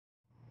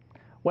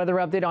Weather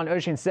update on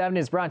Ocean 7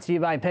 is brought to you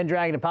by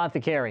Pendragon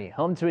Apothecary,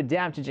 home to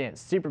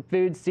adaptogens,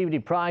 superfoods,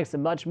 CBD products,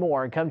 and much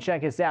more. Come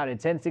check us out at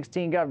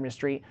 1016 Government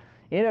Street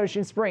in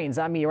Ocean Springs.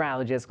 I'm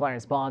meteorologist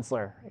Clarence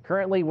Ponsler.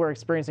 Currently, we're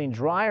experiencing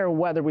drier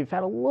weather. We've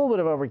had a little bit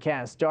of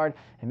overcast start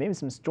and maybe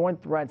some storm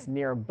threats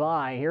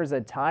nearby. Here's a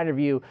tighter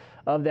view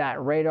of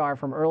that radar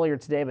from earlier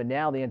today, but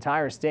now the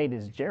entire state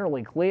is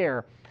generally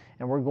clear,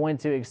 and we're going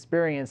to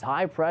experience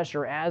high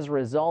pressure as a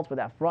result with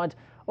that front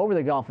over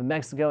the Gulf of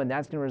Mexico, and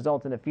that's going to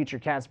result in a future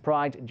cast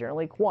product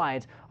generally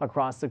quiet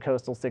across the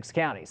coastal 6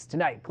 counties.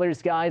 Tonight, clear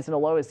skies and a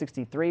low of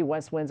 63,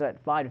 west winds at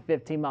 5 to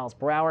 15 miles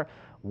per hour.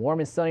 Warm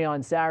and sunny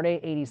on Saturday,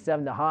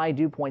 87 the high.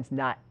 Dew points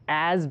not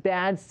as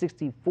bad,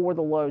 64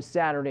 the low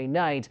Saturday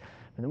night.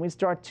 And then we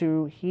start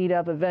to heat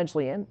up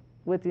eventually, and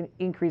with an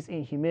increase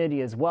in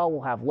humidity as well.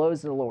 We'll have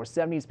lows in the lower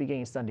 70s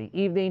beginning Sunday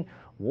evening.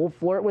 We'll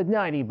flirt with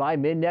 90 by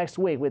mid next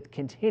week with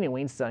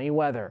continuing sunny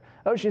weather.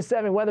 Ocean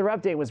 7 weather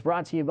update was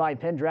brought to you by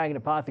Pendragon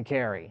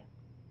Apothecary.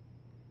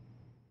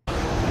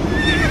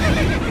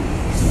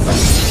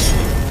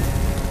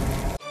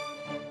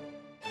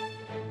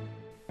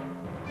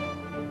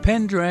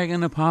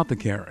 Pendragon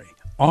Apothecary,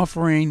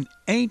 offering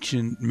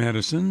ancient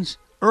medicines,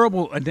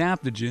 herbal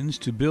adaptogens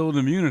to build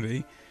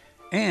immunity,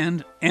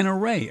 and an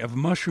array of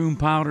mushroom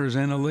powders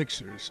and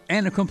elixirs,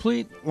 and a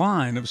complete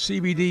line of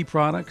CBD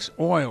products,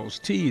 oils,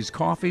 teas,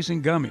 coffees,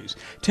 and gummies.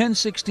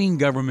 1016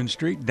 Government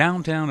Street,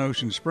 downtown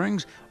Ocean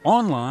Springs.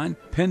 Online,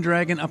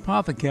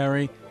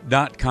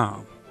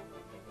 pendragonapothecary.com.